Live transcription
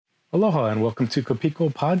Aloha and welcome to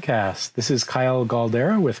Kopiko Podcast. This is Kyle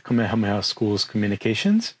Galdera with Kamehameha Schools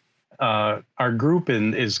Communications. Our group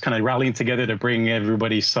is kind of rallying together to bring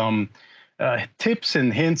everybody some tips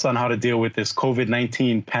and hints on how to deal with this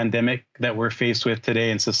COVID-19 pandemic that we're faced with today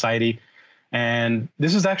in society. And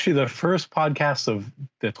this is actually the first podcast of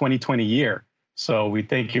the 2020 year. So we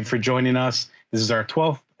thank you for joining us. This is our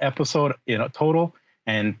 12th episode in total.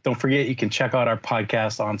 And don't forget, you can check out our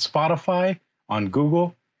podcast on Spotify, on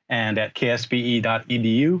Google, and at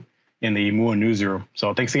ksbe.edu in the MUA newsroom.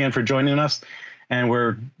 So thanks again for joining us. And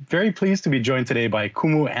we're very pleased to be joined today by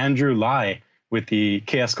Kumu Andrew Lai with the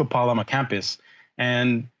KS Kapālama campus.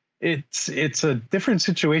 And it's a different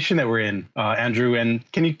situation that we're in, Andrew.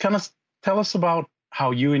 And can you kind of tell us about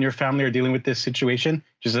how you and your family are dealing with this situation,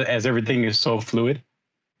 just as everything is so fluid?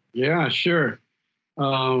 Yeah, sure.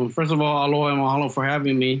 First of all, aloha and mahalo for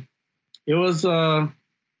having me. It was...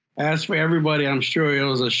 As for everybody, I'm sure it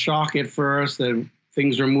was a shock at first that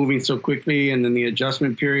things were moving so quickly, and then the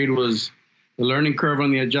learning curve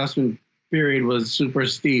on the adjustment period was super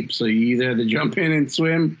steep. So you either had to jump in and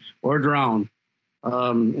swim or drown.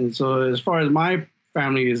 And so as far as my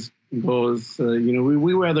family goes,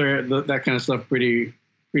 we weather that kind of stuff pretty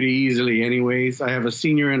easily anyways. I have a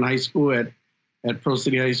senior in high school at Pro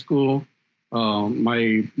City High School.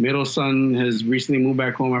 My middle son has recently moved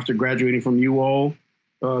back home after graduating from UO.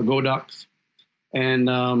 Go Ducks. And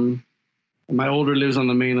my older lives on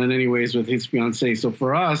the mainland anyways with his fiance. So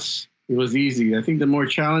for us, it was easy. I think the more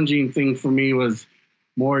challenging thing for me was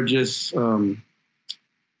more just trying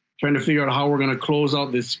to figure out how we're going to close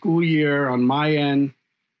out this school year on my end,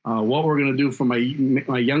 what we're going to do for my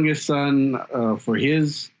youngest son for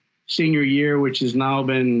his senior year, which has now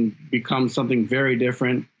become something very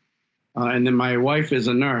different. And then my wife is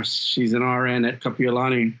a nurse. She's an RN at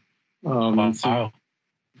Kapālama. Wow. So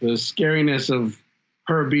the scariness of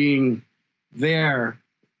her being there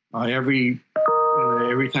every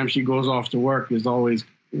time she goes off to work was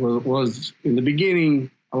in the beginning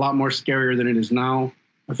a lot more scarier than it is now.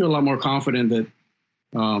 I feel a lot more confident that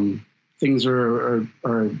things are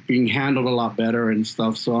being handled a lot better and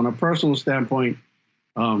stuff. So on a personal standpoint,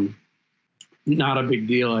 not a big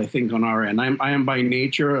deal, I think, on our end. I am by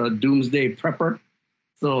nature a doomsday prepper.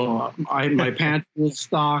 So my pantry is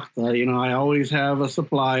stocked. I always have a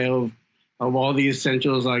supply of all the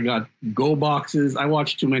essentials. I got go boxes. I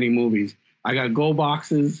watch too many movies. I got go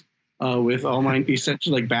boxes with all my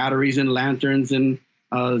essentials like batteries and lanterns and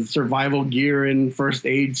survival gear and first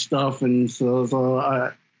aid stuff. And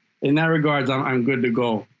so in that regards, I'm good to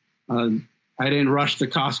go. I didn't rush to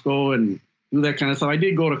Costco and do that kind of stuff. I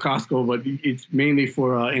did go to Costco, but it's mainly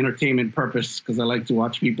for entertainment purpose because I like to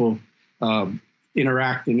watch people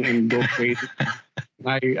interact and go crazy.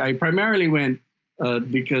 I primarily went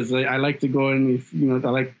because I like to go and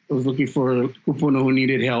I was looking for kupuna who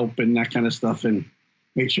needed help and that kind of stuff, and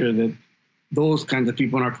make sure that those kinds of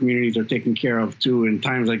people in our communities are taken care of too in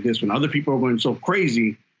times like this when other people are going so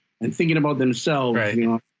crazy and thinking about themselves. Right.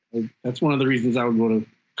 That's one of the reasons I would go to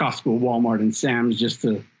Costco, Walmart, and Sam's just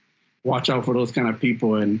to watch out for those kind of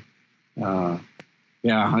people. And by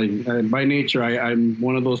nature, I'm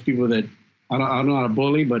one of those people that I'm not a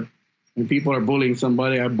bully, but when people are bullying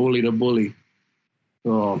somebody, I bully the bully.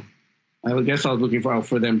 So I guess I was looking out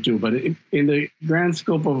for them too. But in the grand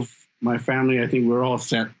scope of my family, I think we're all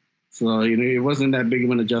set. So it wasn't that big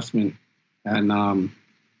of an adjustment, and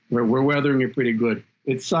we're weathering it pretty good.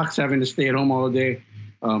 It sucks having to stay at home all day.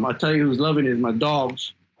 I'll tell you who's loving it is my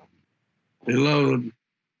dogs. They love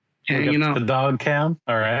hanging out. The dog cam,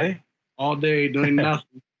 all right. All day doing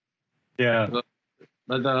nothing. Yeah.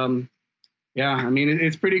 But yeah, I mean,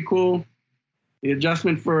 it's pretty cool. The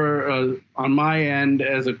adjustment for on my end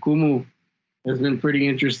as a Kumu has been pretty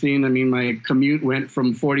interesting. I mean, my commute went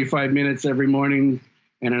from 45 minutes every morning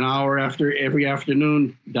and an hour after every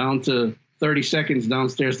afternoon down to 30 seconds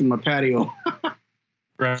downstairs to my patio.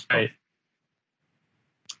 Right.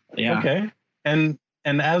 Yeah. Okay. And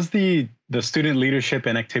as the student leadership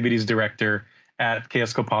and activities director at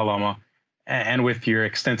KS Kapālama, and with your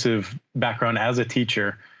extensive background as a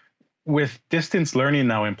teacher, with distance learning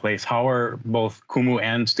now in place, how are both Kumu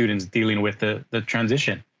and students dealing with the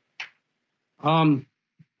transition? Well,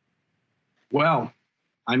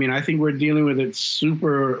 I mean, I think we're dealing with it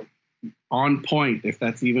super on point, if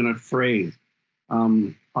that's even a phrase.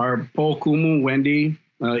 Our Po Kumu, Wendy,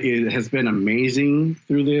 has been amazing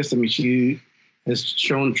through this. I mean, she has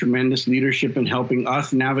shown tremendous leadership in helping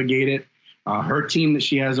us navigate it. Her team that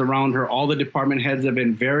she has around her, all the department heads have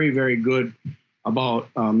been very, very good about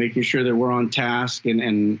making sure that we're on task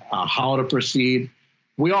and how to proceed.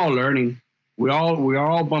 We're all learning. We are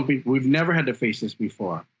all bumping. We've never had to face this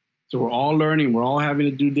before. So we're all learning. We're all having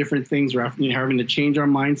to do different things. We're having to change our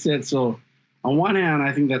mindset. So on one hand,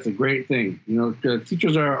 I think that's a great thing.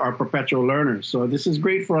 Teachers are perpetual learners. So this is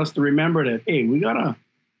great for us to remember that, hey, we gotta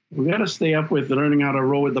stay up with learning how to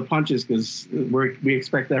roll with the punches, because we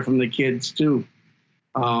expect that from the kids too.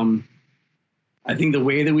 I think the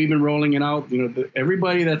way that we've been rolling it out,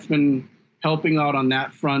 everybody that's been helping out on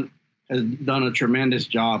that front has done a tremendous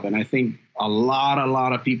job. And I think a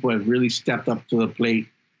lot of people have really stepped up to the plate.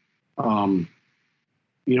 As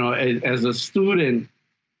a student,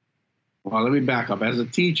 well, let me back up. As a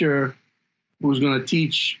teacher who's going to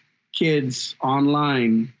teach kids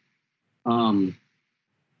online, my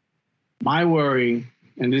worry,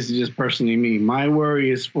 and this is just personally me, my worry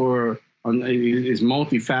is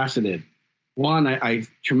multifaceted. One, I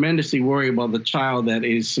tremendously worry about the child that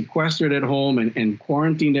is sequestered at home and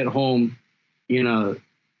quarantined at home in a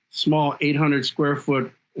small 800 square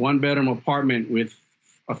foot, 1-bedroom apartment with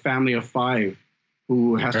a family of 5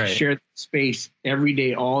 who has to share space every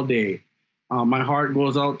day, all day. My heart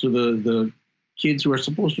goes out to the kids who are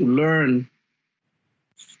supposed to learn,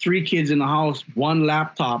 3 kids in the house, 1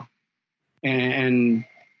 laptop, and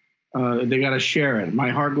they got to share it.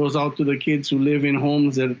 My heart goes out to the kids who live in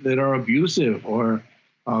homes that are abusive or,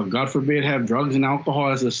 God forbid, have drugs and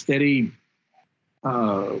alcohol as a steady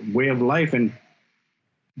way of life. And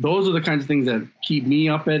those are the kinds of things that keep me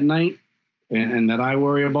up at night and that I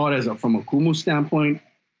worry about from a Kumu standpoint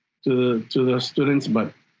to the students.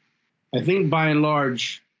 But I think by and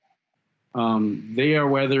large, they are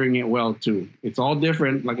weathering it well too. It's all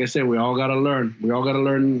different. Like I said, we all got to learn. We all got to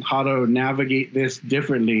learn how to navigate this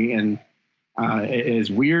differently. And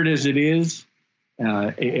as weird as it is,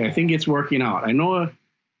 I think it's working out. I know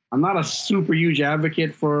I'm not a super huge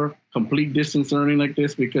advocate for complete distance learning like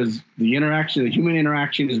this, because the human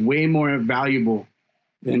interaction is way more valuable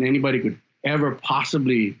than anybody could ever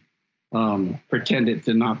possibly pretend it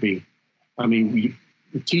to not be. I mean,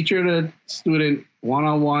 the teacher to student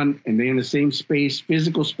one-on-one, and they're in the same space,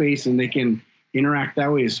 physical space, and they can interact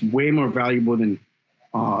that way is way more valuable than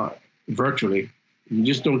virtually. You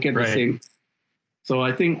just don't get the same. So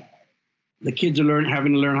I think the kids are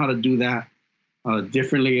having to learn how to do that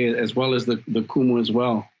differently, as well as the Kumu as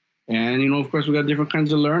well. And, of course, we got different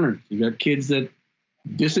kinds of learners. You got kids that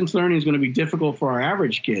distance learning is going to be difficult for our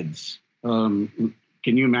average kids. Can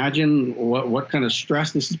you imagine what kind of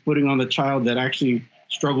stress this is putting on the child that actually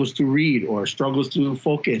struggles to read or struggles to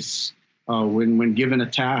focus when given a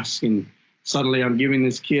task? And suddenly I'm giving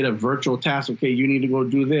this kid a virtual task. Okay, you need to go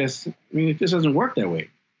do this. I mean, it just doesn't work that way.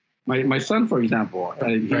 My son, for example,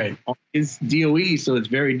 his DOE, so it's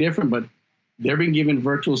very different, but they're being given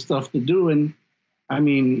virtual stuff to do. And I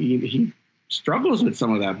mean, he struggles with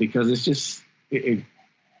some of that because it's just, again,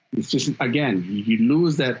 you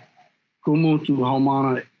lose that Kumu to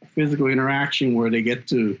Haumana physical interaction where they get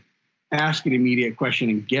to ask an immediate question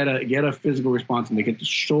and get a physical response, and they get to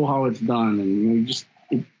show how it's done, and it's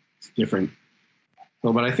different.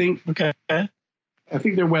 So, but I think they're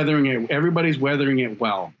weathering it. Everybody's weathering it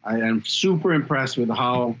well. I am super impressed with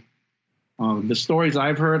how the stories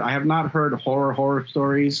I've heard. I have not heard horror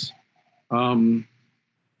stories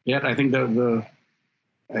yet. I think the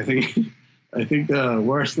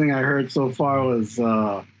worst thing I heard so far was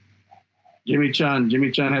Jimmy Chan. Jimmy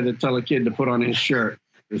Chan had to tell a kid to put on his shirt.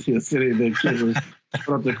 The kid was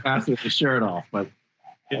put up to class with his shirt off, but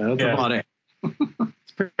that's about it.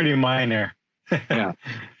 It's pretty minor. Yeah.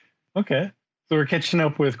 Okay. So we're catching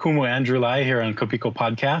up with Kumu and July here on Kopiko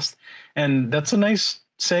Podcast. And that's a nice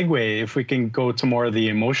segue if we can go to more of the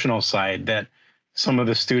emotional side that some of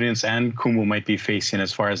the students and Kumu might be facing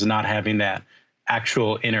as far as not having that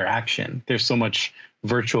actual interaction. There's so much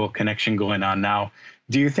virtual connection going on now.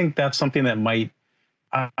 Do you think that's something that might,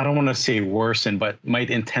 I don't want to say worsen, but might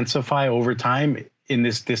intensify over time in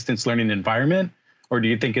this distance learning environment? Or do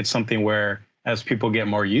you think it's something where as people get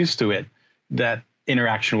more used to it, that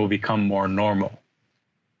interaction will become more normal?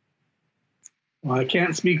 Well, I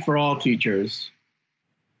can't speak for all teachers,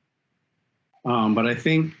 but I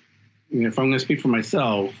think if I'm going to speak for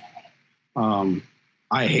myself,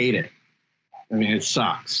 I hate it. I mean, it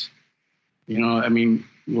sucks. I mean,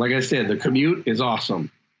 like I said, the commute is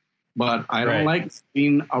awesome, but I don't like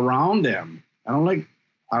being around them. I don't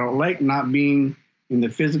like not being in the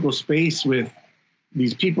physical space with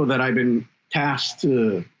these people that I've been tasked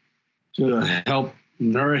to help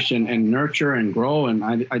nourish and nurture and grow.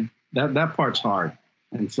 And that part's hard.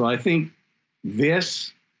 And so I think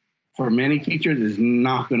this, for many teachers, is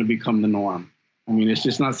not going to become the norm. I mean, it's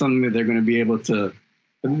just not something that they're going to be able to,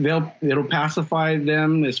 it'll pacify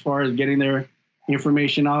them as far as getting their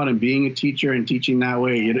information out and being a teacher and teaching that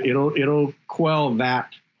way. It'll quell that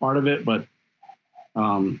part of it, but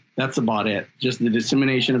that's about it. Just the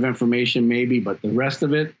dissemination of information, maybe, but the rest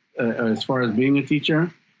of it, as far as being a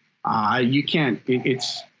teacher, you can't.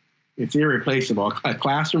 It's irreplaceable. A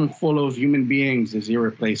classroom full of human beings is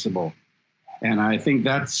irreplaceable, and I think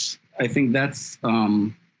that's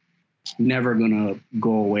never going to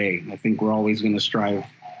go away. I think we're always going to strive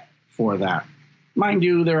for that. Mind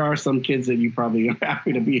you, there are some kids that you probably are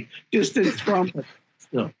happy to be distanced from, but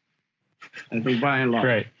still, I think by and large.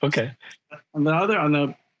 Right. Okay. On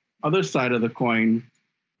the other side of the coin,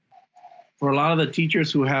 for a lot of the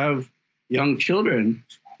teachers who have young children,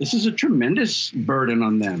 this is a tremendous burden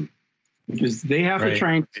on them because they have to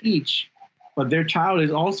try and teach, but their child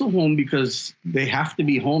is also home because they have to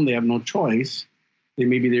be home. They have no choice.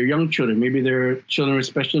 Maybe they're young children. Maybe they're children with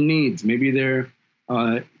special needs. Maybe they're,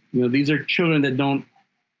 these are children that don't.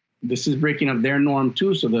 This is breaking up their norm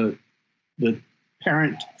too. So the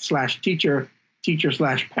parent / teacher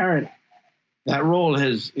 / parent, that role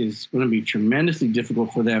is going to be tremendously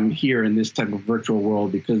difficult for them here in this type of virtual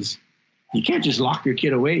world because you can't just lock your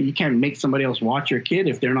kid away. You can't make somebody else watch your kid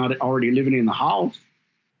if they're not already living in the house.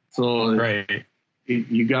 So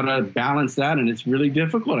you got to balance that, and it's really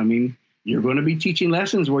difficult. I mean, you're going to be teaching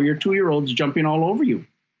lessons where your 2-year-old's jumping all over you.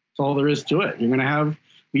 That's all there is to it. You're going to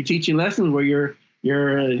be teaching lessons where your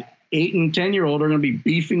 8 and 10-year-old are going to be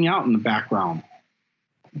beefing you out in the background.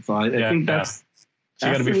 So I think that's so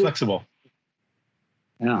you got to be flexible.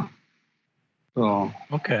 Yeah. So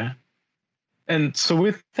okay. And so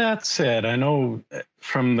with that said, I know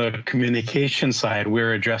from the communication side,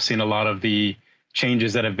 we're addressing a lot of the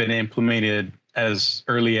changes that have been implemented as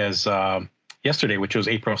early as yesterday, which was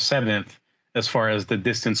April 7th, as far as the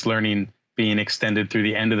distance learning being extended through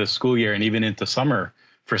the end of the school year and even into summer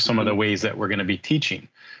for some of the ways that we're going to be teaching.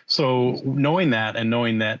 So knowing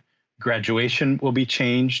that graduation will be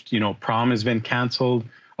changed, prom has been canceled,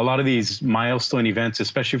 a lot of these milestone events,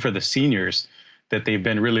 especially for the seniors that they've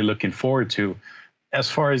been really looking forward to. As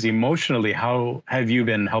far as emotionally, how have you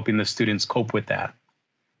been helping the students cope with that?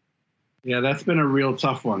 Yeah, that's been a real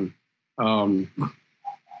tough one. All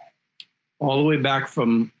the way back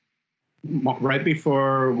from right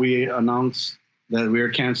before we announced that we were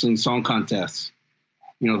canceling song contests.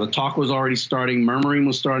 The talk was already starting, murmuring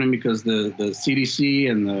was starting because the CDC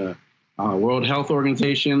and the World Health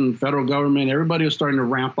Organization, federal government, everybody was starting to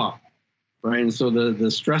ramp up, right? And so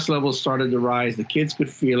the stress levels started to rise. The kids could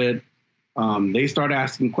feel it. They started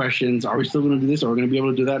asking questions. Are we still going to do this? Are we going to be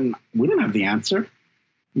able to do that? And we didn't have the answer.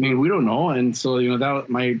 I mean, we don't know. And so, that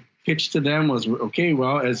my pitch to them was, okay,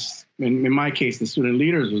 well, as in my case, the student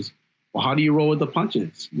leaders was, well, how do you roll with the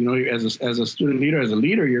punches? As a student leader, as a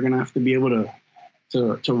leader, you're going to have to be able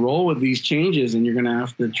to roll with these changes, and you're going to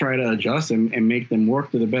have to try to adjust and make them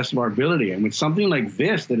work to the best of our ability. And with something like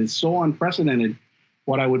this that is so unprecedented,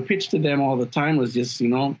 what I would pitch to them all the time was just,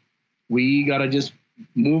 we got to just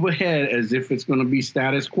move ahead as if it's going to be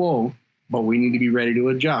status quo, but we need to be ready to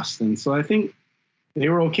adjust. And so I think they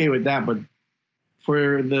were okay with that. But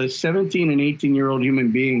for the 17 and 18-year-old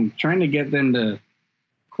human being, trying to get them to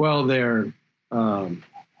quell their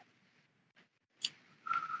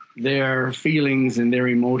feelings and their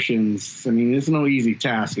emotions, I mean, it's no easy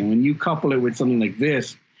task. And when you couple it with something like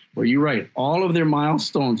this, where you're right, all of their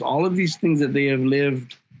milestones, all of these things that they have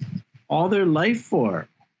lived all their life for,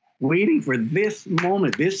 waiting for this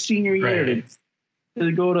moment, this senior year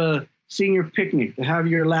to go to senior picnic, to have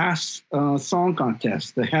your last song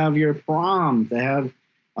contest, to have your prom, to have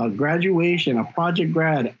a graduation, a project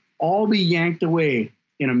grad, all be yanked away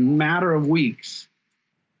in a matter of weeks.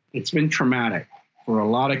 It's been traumatic for a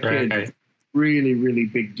lot of kids. It's really, really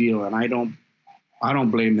big deal, and I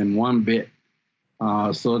don't blame them one bit.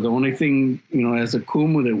 So the only thing, as a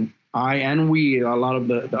Kumu, that I and we, a lot of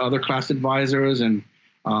the other class advisors, and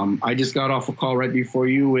I just got off a call right before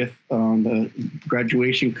you with the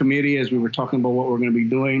graduation committee as we were talking about what we're going to be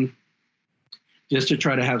doing, just to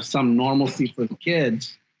try to have some normalcy for the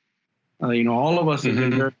kids. All of us have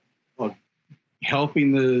been very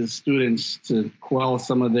helping the students to quell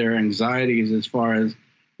some of their anxieties as far as,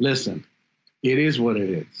 listen, it is what it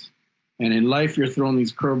is. And in life, you're throwing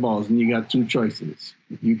these curveballs and you got two choices.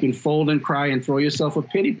 You can fold and cry and throw yourself a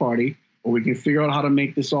pity party, or we can figure out how to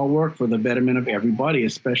make this all work for the betterment of everybody,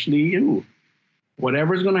 especially you.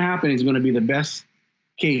 Whatever's going to happen is going to be the best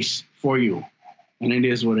case for you. And it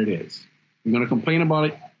is what it is. You're going to complain about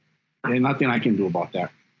it. There's nothing I can do about that.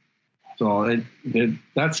 So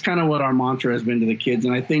that's kind of what our mantra has been to the kids.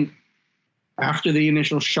 And I think after the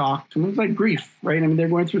initial shock, it's like grief, right? I mean, they're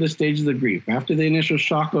going through the stages of grief. After the initial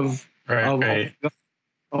shock of oh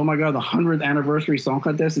my God, the 100th anniversary song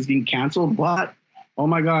contest is being canceled. But oh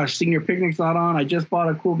my gosh, senior picnic's not on. I just bought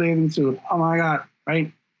a cool bathing suit. Oh my God,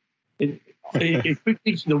 right? It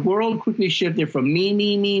quickly, the world quickly shifted from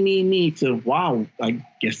me to, wow, I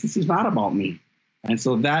guess this is not about me. And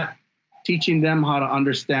so that, teaching them how to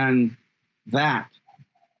understand that,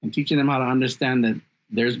 and teaching them how to understand that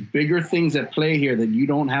there's bigger things at play here that you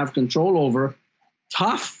don't have control over.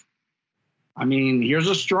 Tough. I mean, here's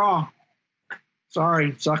a straw.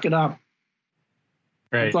 Sorry, suck it up.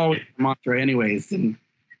 Right. That's always the mantra, anyways. And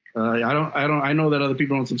I know that other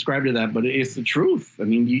people don't subscribe to that, but it's the truth. I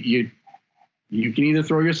mean, you can either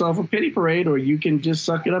throw yourself a pity parade, or you can just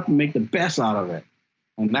suck it up and make the best out of it.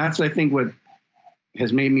 And that's, I think, what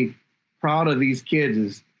has made me proud of these kids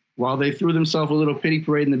is, while they threw themselves a little pity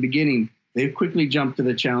parade in the beginning, they've quickly jumped to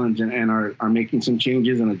the challenge and are making some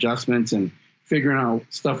changes and adjustments and figuring out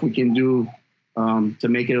stuff we can do to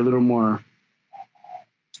make it a little more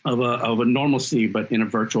of a normalcy, but in a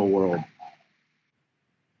virtual world.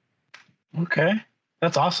 Okay.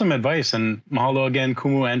 That's awesome advice. And mahalo again,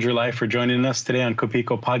 Kumu and Julai, for joining us today on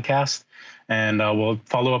Kopiko Podcast. And we'll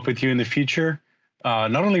follow up with you in the future,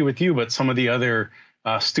 not only with you, but some of the other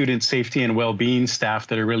student safety and well-being staff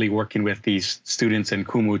that are really working with these students in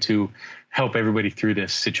Kumu to help everybody through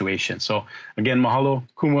this situation. So again, mahalo,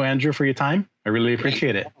 Kumu, Andrew, for your time. I really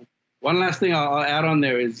appreciate it. One last thing I'll add on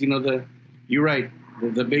there is, you're right.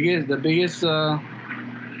 The biggest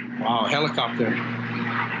helicopter.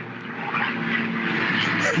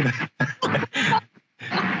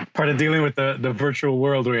 Part of dealing with the virtual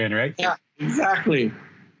world we're in, right? Yeah, exactly.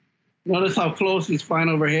 Notice how close he's flying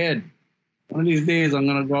overhead. One of these days, I'm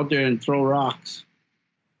going to go out there and throw rocks.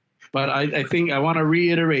 But I think I want to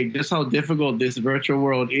reiterate just how difficult this virtual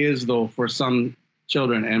world is, though, for some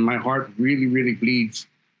children. And my heart really, really bleeds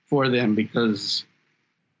for them, because,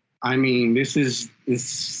 I mean, it's just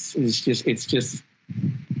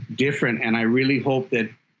different. And I really hope that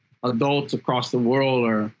adults across the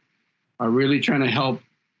world are really trying to help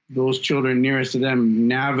those children nearest to them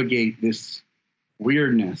navigate this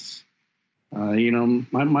weirdness.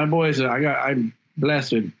 My boys I'm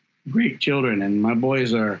blessed with great children, and my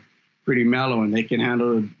boys are pretty mellow, and they can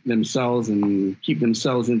handle themselves and keep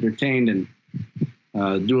themselves entertained and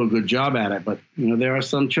do a good job at it. But there are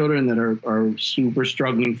some children that are super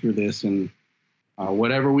struggling through this, and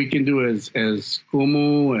whatever we can do as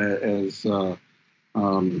Kumu, as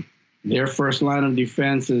their first line of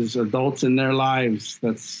defense as adults in their lives,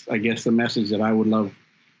 that's, I guess, the message that I would love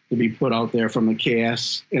to be put out there from the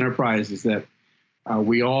KS Enterprise, is that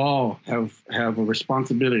we all have a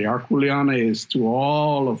responsibility. Our kuleana is to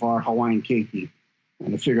all of our Hawaiian keiki,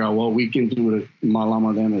 and to figure out what we can do to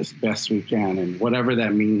malama them as best we can, and whatever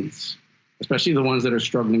that means, especially the ones that are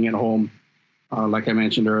struggling at home. Like I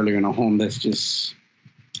mentioned earlier, in a home that's just,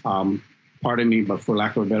 pardon me, but for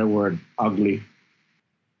lack of a better word, ugly.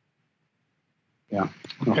 Yeah,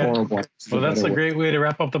 okay. Horrible. Well, that's a great way to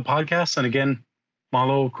wrap up the podcast. And again,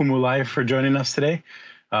 mahalo Kumu Live for joining us today.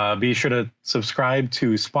 Be sure to subscribe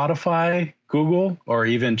to Spotify, Google, or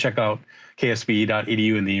even check out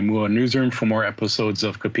ksbe.edu in the Mua newsroom for more episodes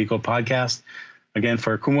of Kopiko Podcast. Again,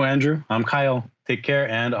 for Kumu Andrew, I'm Kyle. Take care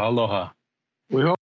and aloha. We hope.